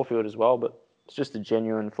likes Caulfield as well, but it's just a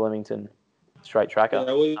genuine Flemington straight tracker.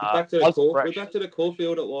 Yeah, we're back to the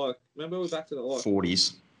Caulfield at remember we're back to the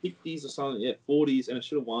 40s, 50s or something. Yeah, 40s, and it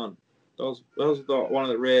should have won. That was one of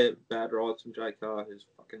the rare bad rides from Jay Carr, who's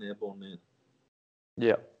fucking airborne, man.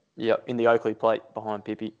 Yeah, in the Oakley plate behind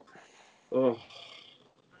Pippi. Oh.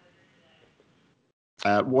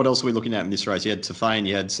 What else are we looking at in this race? You had Tafane,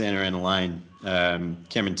 you had Santa Ana Lane,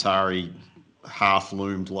 Kementari half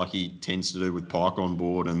loomed like he tends to do with Pike on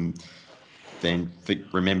board, and then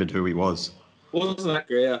remembered who he was. Wasn't that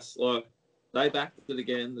grouse? Like, they backed it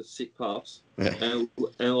again, the sick pups, and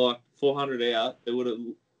like 400 out, they would have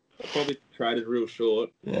probably traded real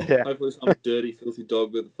short. Yeah. Hopefully some dirty, filthy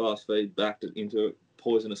dog with a fast feed backed it into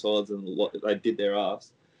poisonous odds, and they did their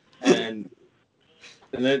ass, and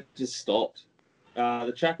then just stopped.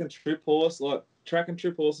 The track and trip horses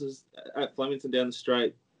at Flemington down the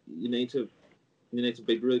straight, you need to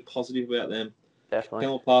be really positive about them. Definitely.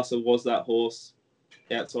 Camel Passer was that horse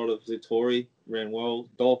outside of Zatori, ran well.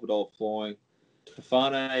 Dolph flying.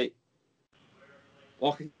 Tafane,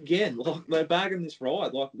 they're bagging this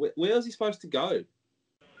ride. Like, where's he supposed to go?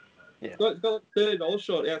 Yeah. He's got a $30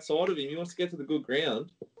 shot outside of him. He wants to get to the good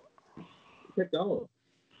ground. Keep going.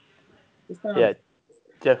 Yeah,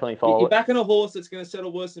 definitely follow You're backing a horse that's going to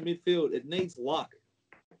settle worse in midfield. It needs luck.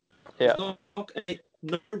 Yeah.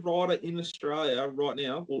 No rider in Australia right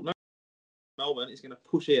now, well, no Melbourne, is going to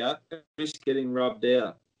push out and risk getting rubbed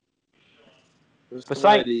out. For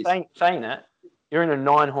saying that, you're in a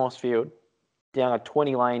 9-horse field down a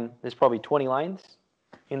 20 lane. There's probably 20 lanes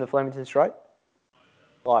in the Flemington Straight.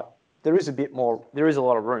 Like, there is a bit more. There is a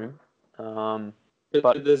lot of room. But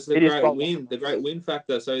there's the great wind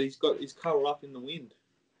factor. So he's cuddled up in the wind.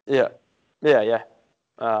 Yeah.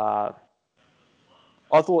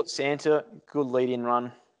 I thought Santa, good lead-in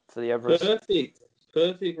run for the Everest.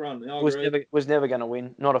 Perfect run. Was never going to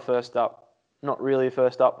win. Not a first up. not really a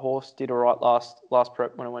first up horse. Did all right last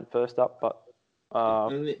prep when I went first up, but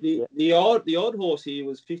and the odd horse here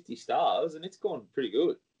was 50 stars, and it's gone pretty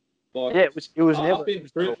good. Like, yeah, it was never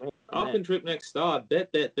up in trip next start.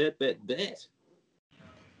 Bet.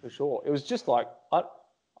 For sure. It was just like I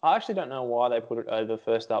actually don't know why they put it over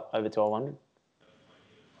first up over 1200.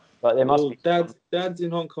 But there must be Dad's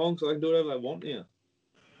in Hong Kong, so they can do whatever they want now.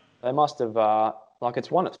 They must have like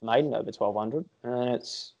it's won its maiden over 1200, and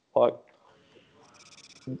it's like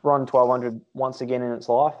run 1200 once again in its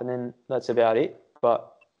life, and then that's about it.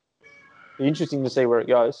 But it'd be interesting to see where it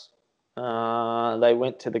goes. They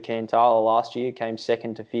went to the Cantala last year, came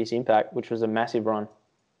second to Fierce Impact, which was a massive run.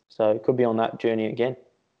 So it could be on that journey again.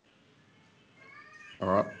 All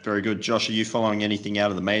right, very good. Josh, are you following anything out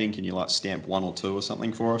of the meeting? Can you stamp 1 or 2 or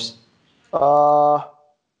something for us?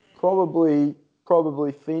 Probably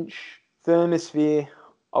Finch. Thermosphere,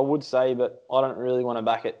 I would say, but I don't really want to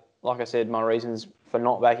back it. Like I said, my reasons for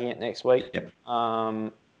not backing it next week. Yep.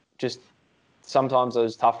 Just sometimes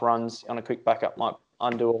those tough runs on a quick backup might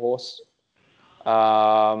undo a horse.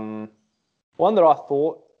 One that I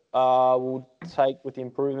thought will take with the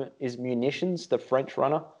improvement is Munitions, the French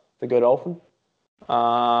runner, the Godolphin.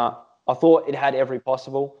 I thought it had every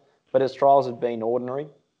possible, but its trials have been ordinary.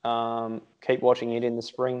 Keep watching it in the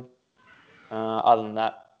spring. Other than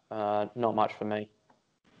that, not much for me.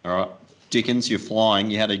 All right. Dickens, you're flying.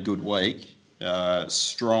 You had a good week.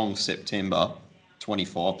 Strong September,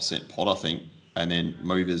 25% pot, I think. And then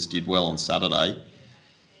Movers did well on Saturday.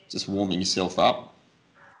 Just warming yourself up.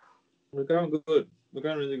 We're going good. We're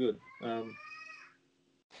going really good.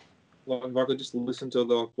 If I could just listen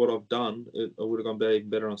to what I've done, I would have gone even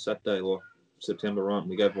better on Saturday, like September run.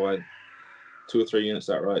 We gave away 2 or 3 units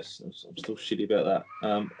that race. I'm still shitty about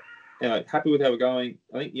that. Anyway, happy with how we're going.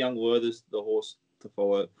 I think Young Werther's the horse to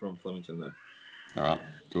follow from Flemington there. All right,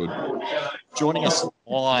 good. Joining us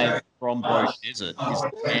live from Bow Desert is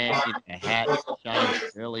the man in the hat,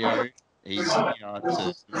 James Earlio. He's here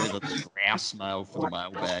to deliver the grouse mail for the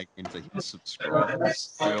mailbag into his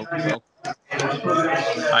subscribers. Well.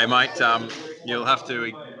 Hey mate, you'll have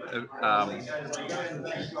to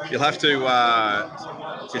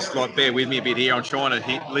just bear with me a bit here. I'm trying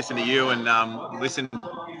to listen to you and listen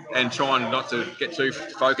and trying not to get too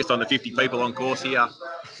focused on the 50 people on course here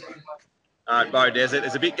at Bow Desert.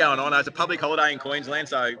 There's a bit going on. It's a public holiday in Queensland,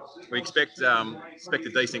 so we expect a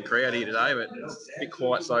decent crowd here today, but it's a bit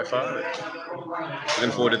quiet so far.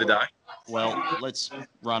 Looking forward to the day. Well, let's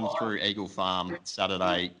run through Eagle Farm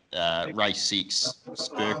Saturday, race 6,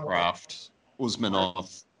 Spurcraft,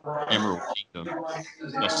 Usmanov, Emerald Kingdom.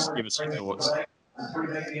 Just give us your thoughts.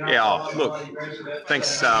 Yeah, look,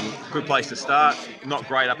 thanks. Good place to start. Not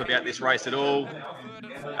great up about this race at all.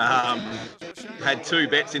 Had 2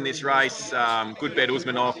 bets in this race. Good bet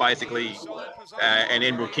Usmanov, basically, and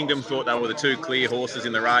Emerald Kingdom. Thought they were the 2 clear horses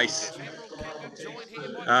in the race.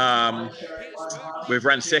 We've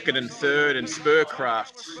run 2nd and 3rd, and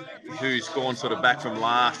Spurcraft, who's gone sort of back from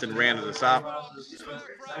last and rounded us up.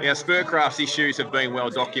 Spurcraft's issues have been well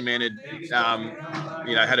documented.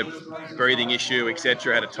 Had a breathing issue,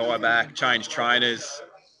 etc. Had a tie back, changed trainers.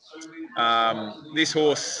 This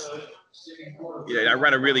horse,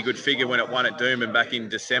 ran a really good figure when it won at Doomben back in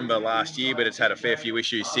December last year, but it's had a fair few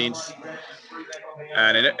issues since.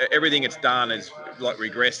 And everything it's done has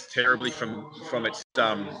regressed terribly from its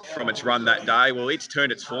run that day. Well, it's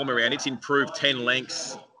turned its form around. It's improved 10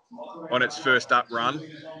 lengths on its first up run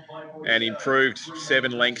and improved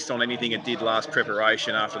 7 lengths on anything it did last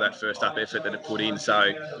preparation after that first up effort that it put in.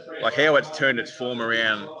 So, how it's turned its form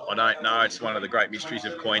around, I don't know. It's one of the great mysteries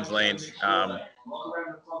of Queensland.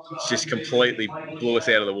 It's just completely blew us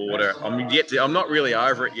out of the water. I'm not really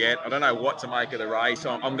over it yet. I don't know what to make of the race.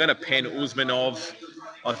 I'm going to pen Usmanov.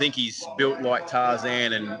 I think he's built like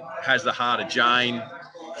Tarzan and has the heart of Jane.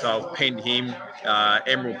 So I've penned him.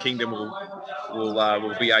 Emerald Kingdom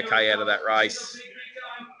will be okay out of that race.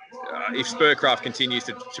 If Spurcraft continues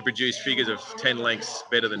to produce figures of 10 lengths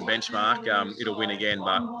better than benchmark, it'll win again.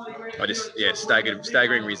 But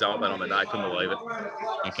staggering result that on the day. Couldn't believe it.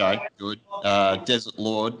 Okay, good. Desert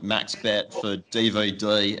Lord, max bet for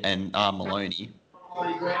DVD and R. Maloney.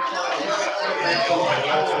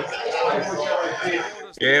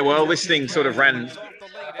 Yeah, well, this thing sort of ran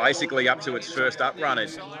basically up to its first up run.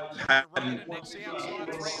 It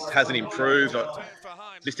hasn't improved. I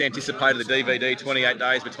just anticipated the DVD 28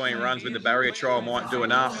 days between runs with the barrier trial might do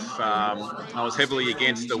enough. I was heavily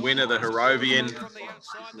against the winner, the Harrovian.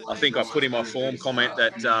 I think I put in my form comment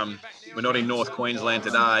that we're not in North Queensland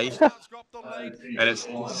today. and it's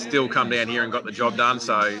still come down here and got the job done.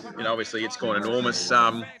 So, you know, obviously it's gone enormous.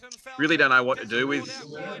 Really don't know what to do with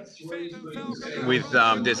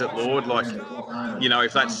Desert Lord. Like, you know,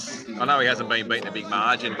 if that's, I know he hasn't been beaten a big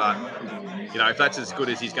margin, but, you know, if that's as good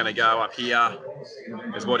as he's going to go up here,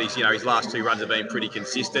 as what he's, you know, his last 2 runs have been pretty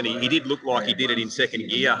consistent. He did look like he did it in second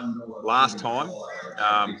gear last time,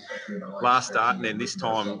 last start, and then this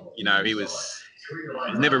time, you know, he was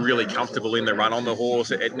never really comfortable in the run on the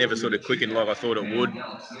horse. It never sort of quickened like I thought it would.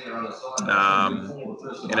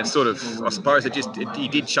 And it's sort of, I suppose he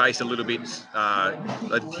did chase a little bit.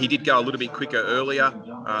 He did go a little bit quicker earlier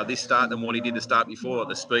this start than what he did the start before, like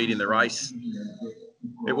the speed in the race.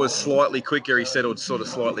 It was slightly quicker. He settled sort of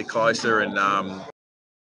slightly closer, and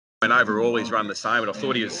overall he's run the same. But I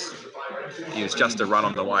thought he was just a run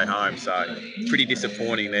on the way home. So pretty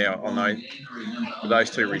disappointing there on those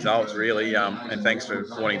 2 results, really. And thanks for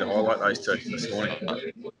wanting to highlight those 2 this morning.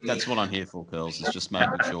 That's what I'm here for, Curls, is just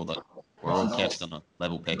making sure that we're all kept on a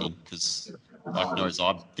level pegging, because like knows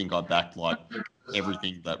I think I backed like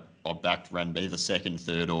everything that I backed ran either second,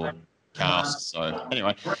 third or cast. So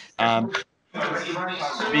anyway,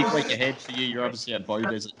 big week ahead for you. You're obviously at Bow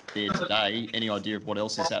Desert there today. Any idea of what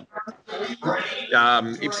else is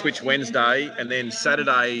happening? Ipswich Wednesday, and then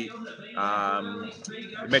Saturday,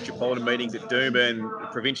 Metropolitan meetings at Doomben, the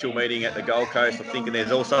provincial meeting at the Gold Coast, I think, and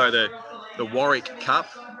there's also the Warwick Cup.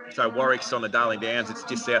 So Warwick's on the Darling Downs. It's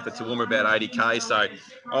just south of Toowoomba, about 80k. So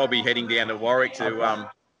I'll be heading down to Warwick to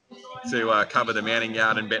cover the mounting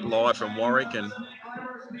yard and bet live from Warwick. And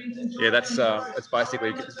yeah, that's basically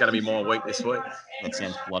it's going to be my week this week. That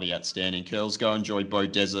sounds bloody outstanding. Curls, go enjoy Bow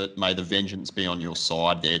Desert. May the vengeance be on your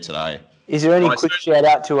side there today. Is there any quick shout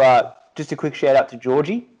out to just a quick shout out to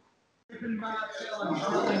Georgie?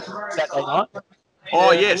 Saturday night.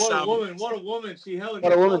 Oh yes. What a woman! She held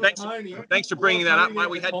What a woman. Thanks for bringing that up, mate.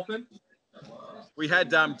 We had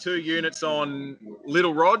 2 units on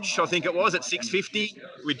Little Rog, I think it was, at 650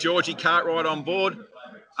 with Georgie Cartwright on board.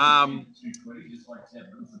 I'm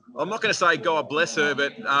not going to say God bless her,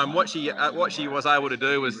 but what she was able to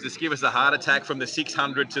do was just give us a heart attack from the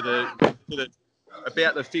 600 to the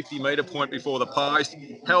about the 50-metre point before the post.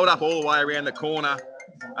 Held up all the way around the corner.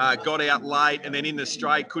 Got out late, and then in the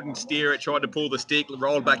straight, couldn't steer it, tried to pull the stick,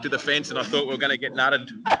 rolled back to the fence, and I thought we were going to get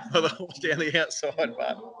nutted by the horse down the outside.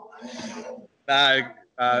 But no,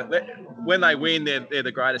 when they win, they're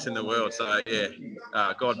the greatest in the world. So, yeah,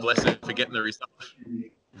 God bless them for getting the result.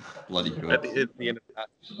 Bloody good. At the end of that.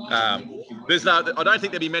 I don't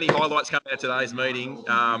think there'll be many highlights coming out of today's meeting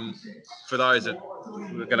for those that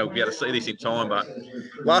are going to be able to see this in time. But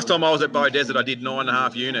last time I was at Bow Desert, I did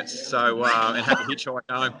 9.5 units, so and had to hitchhike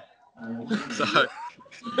home. So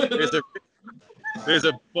there's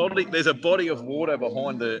a body of water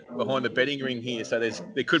behind the betting ring here. So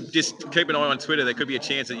there could just keep an eye on Twitter. There could be a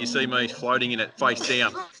chance that you see me floating in it face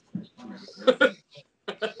down.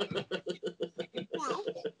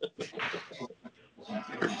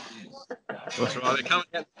 That's right. They're coming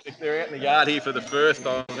out. If they're out in the yard here for the first,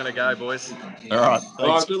 I'm going to go, boys. All right. All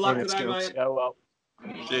right. Good luck today, mate. Go well.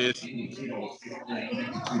 Cheers.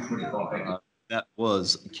 That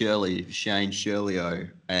was Shane Shirley-O,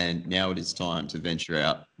 and now it is time to venture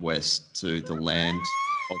out west to the land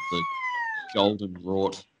of the golden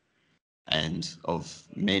wrought and of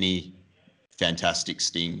many fantastic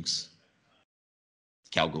stings,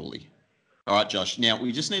 Kalgoorlie. All right, Josh. Now,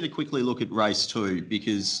 we just need to quickly look at race 2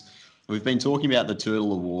 because we've been talking about the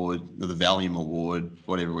Turtle Award, or the Valium Award,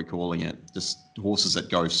 whatever we're calling it, just horses that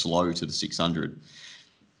go slow to the 600.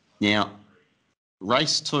 Now,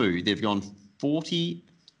 race 2, they've gone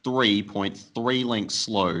 43.3 lengths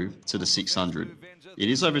slow to the 600. It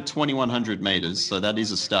is over 2,100 metres, so that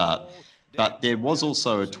is a start. But there was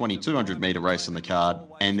also a 2,200 metre race on the card,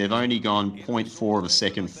 and they've only gone 0.4 of a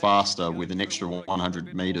second faster with an extra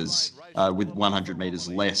 100 metres, with 100 metres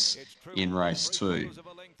less in race 2.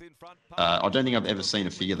 I don't think I've ever seen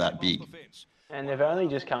a figure that big. And they've only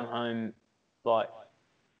just come home like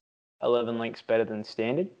 11 lengths better than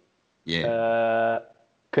standard. Yeah.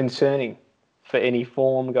 Concerning for any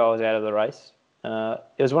form goers out of the race.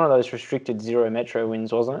 It was one of those restricted 0 metro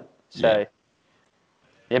wins, wasn't it? So, Yeah.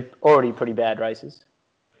 They're already pretty bad races.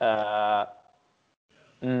 That'll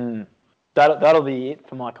be it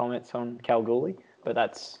for my comments on Kalgoorlie, but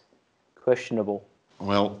that's questionable.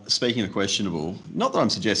 Well, speaking of questionable, not that I'm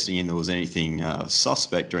suggesting there was anything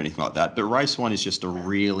suspect or anything like that, but race 1 is just a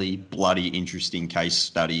really bloody interesting case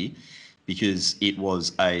study because it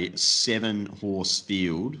was a 7-horse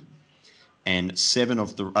field and 4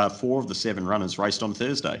 of the 7 runners raced on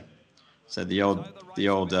Thursday. So the old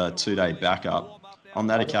 2-day backup. On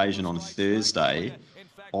that occasion on Thursday,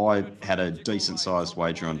 I had a decent-sized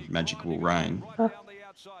wager on Magic Will Rain,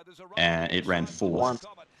 and it ran fourth.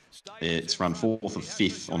 It's run fourth or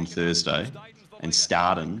fifth on Thursday, and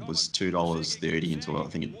Starden was $2.30 into it. I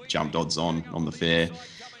think it jumped odds on the fair.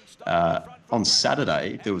 On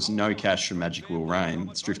Saturday, there was no cash from Magic Will Rain.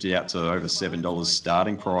 It's drifted out to over $7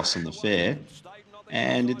 starting price on the fair,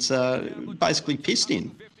 and it's basically pissed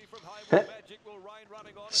in.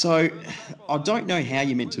 So I don't know how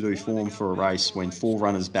you're meant to do form for a race when 4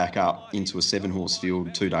 runners back up into a 7-horse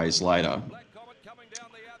field 2 days later.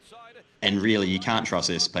 And really, you can't trust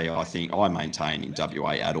SP, I maintain, in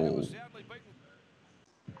WA at all.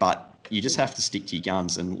 But you just have to stick to your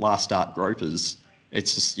guns. And last start gropers,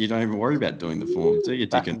 it's just, you don't even worry about doing the form, do you,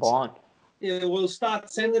 Dickens? Yeah, we'll start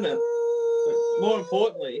sending it. But more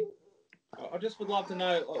importantly, I just would love to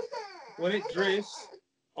know, like, when it drifts,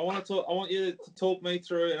 I want you to talk me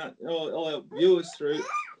through and all our viewers through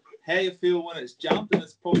how you feel when it's jumped and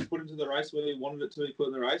it's probably put into the race where you wanted it to be put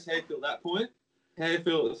in the race. How you feel at that point? How you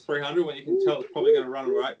feel at the 300 when you can tell it's probably going to run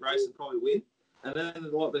a race and probably win? And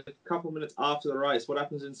then, like, the couple of minutes after the race, what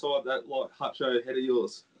happens inside that, like, Hutcho head of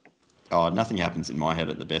yours? Oh, nothing happens in my head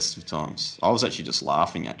at the best of times. I was actually just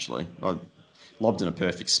laughing, actually. I lobbed in a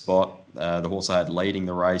perfect spot. The horse I had leading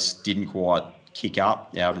the race didn't quite kick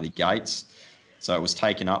up out of the gates. So it was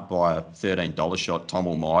taken up by a $13 shot, Tom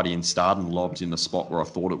Almighty, and Starden lobbed in the spot where I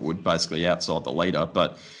thought it would, basically outside the leader.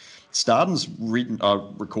 But Starden's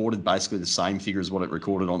recorded basically the same figure as what it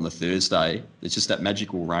recorded on the Thursday. It's just that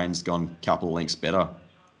Magic Will Rain's gone a couple of lengths better.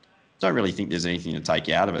 Don't really think there's anything to take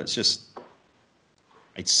out of it. It's just,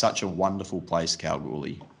 it's such a wonderful place,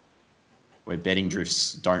 Kalgoorlie, where betting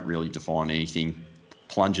drifts don't really define anything.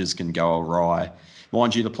 Plungers can go awry.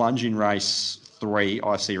 Mind you, the plunge in race 3,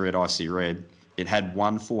 IC Red, it had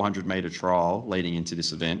one 400-metre trial leading into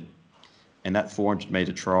this event, and that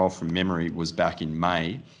 400-metre trial from memory was back in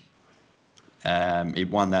May. It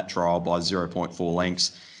won that trial by 0.4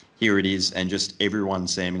 lengths. Here it is, and just everyone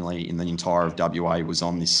seemingly in the entire of WA was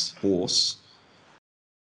on this horse.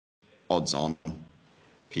 Odds on,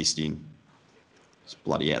 pissed in. It's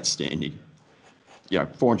bloody outstanding.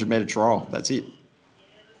 400-metre trial, that's it.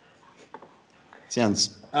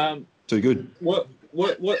 Sounds too good.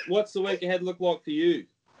 What's the week ahead look like for you?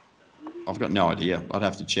 I've got no idea. I'd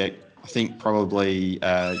have to check. I think probably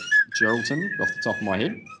Geraldton off the top of my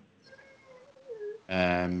head.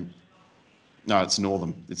 No, it's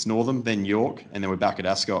Northam. It's Northam, then York, and then we're back at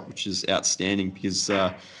Ascot, which is outstanding because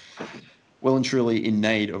well and truly in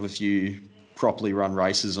need of a few properly run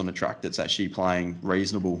races on a track that's actually playing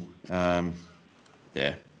reasonable. Yeah.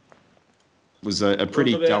 It was a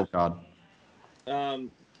pretty dull card.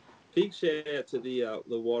 Big shout out to the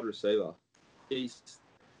wide receiver. He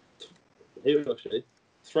or she,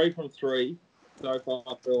 3 from 3 so far.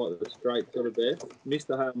 I feel like the straight sort of bet. Missed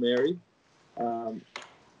the Hail Mary.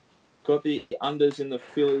 Got the unders in the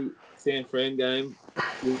Philly San Fran game.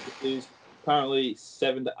 He's currently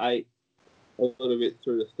 7 to 8, a little bit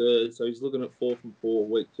through the third. So he's looking at 4 from 4,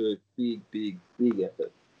 week 2. Big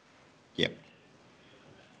effort. Yep.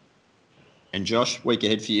 And Josh, week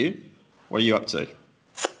ahead for you. What are you up to?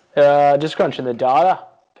 Just crunching the data,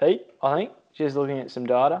 Pete, I think. Just looking at some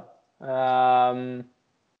data.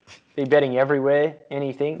 Be betting everywhere,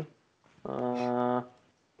 anything. Can't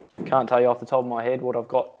tell you off the top of my head what I've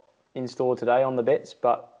got in store today on the bets,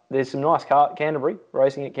 but there's some nice Canterbury,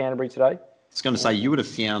 racing at Canterbury today. I was going to say, you would have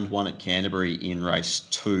found one at Canterbury in race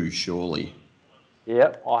 2, surely.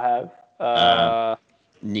 Yep, I have.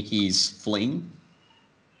 Nicky's Fling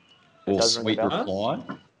or Sweet Reply.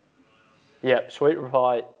 Yeah, Sweet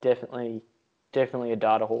Reply, definitely a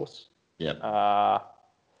data horse. Yep. Let's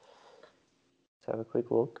have a quick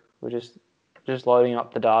look. We're just loading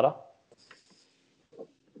up the data.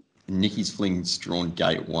 Nicky's Fling's drawn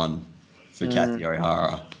gate 1 for Kathy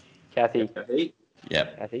O'Hara. Kathy.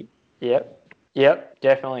 Yep. Kathy. Yep,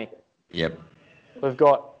 definitely. Yep. We've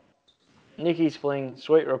got Nicky's Fling,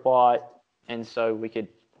 Sweet Reply, and so we could,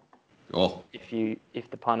 if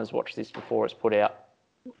the punters watch this before it's put out.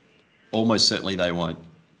 Almost certainly they won't.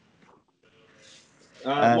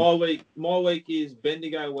 My week is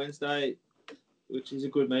Bendigo Wednesday, which is a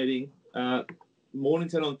good meeting.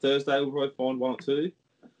 Mornington on Thursday, we'll probably find 1 or 2.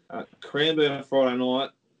 Cranbourne on Friday night,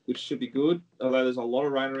 which should be good. Although there's a lot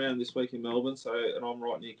of rain around this week in Melbourne, and I'm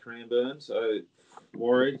right near Cranbourne, so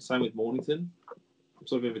worried. Same with Mornington. I'm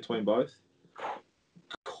sort of in between both.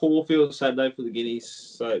 Caulfield Saturday for the Guineas,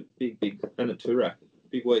 so big, and a 2-rack.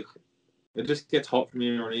 Big week. It just gets hot from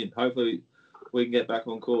here on in. Hopefully we can get back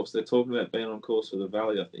on course. They're talking about being on course for the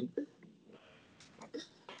Valley, I think.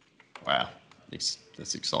 Wow.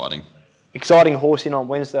 That's exciting. exciting horse in on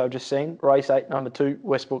Wednesday I've just seen. Race 8, number 2,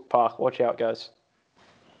 Westbrook Park. Watch how it goes.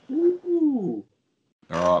 Ooh.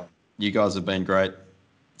 All right. You guys have been great.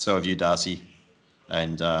 So have you, Darcy.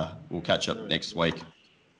 And we'll catch up next week.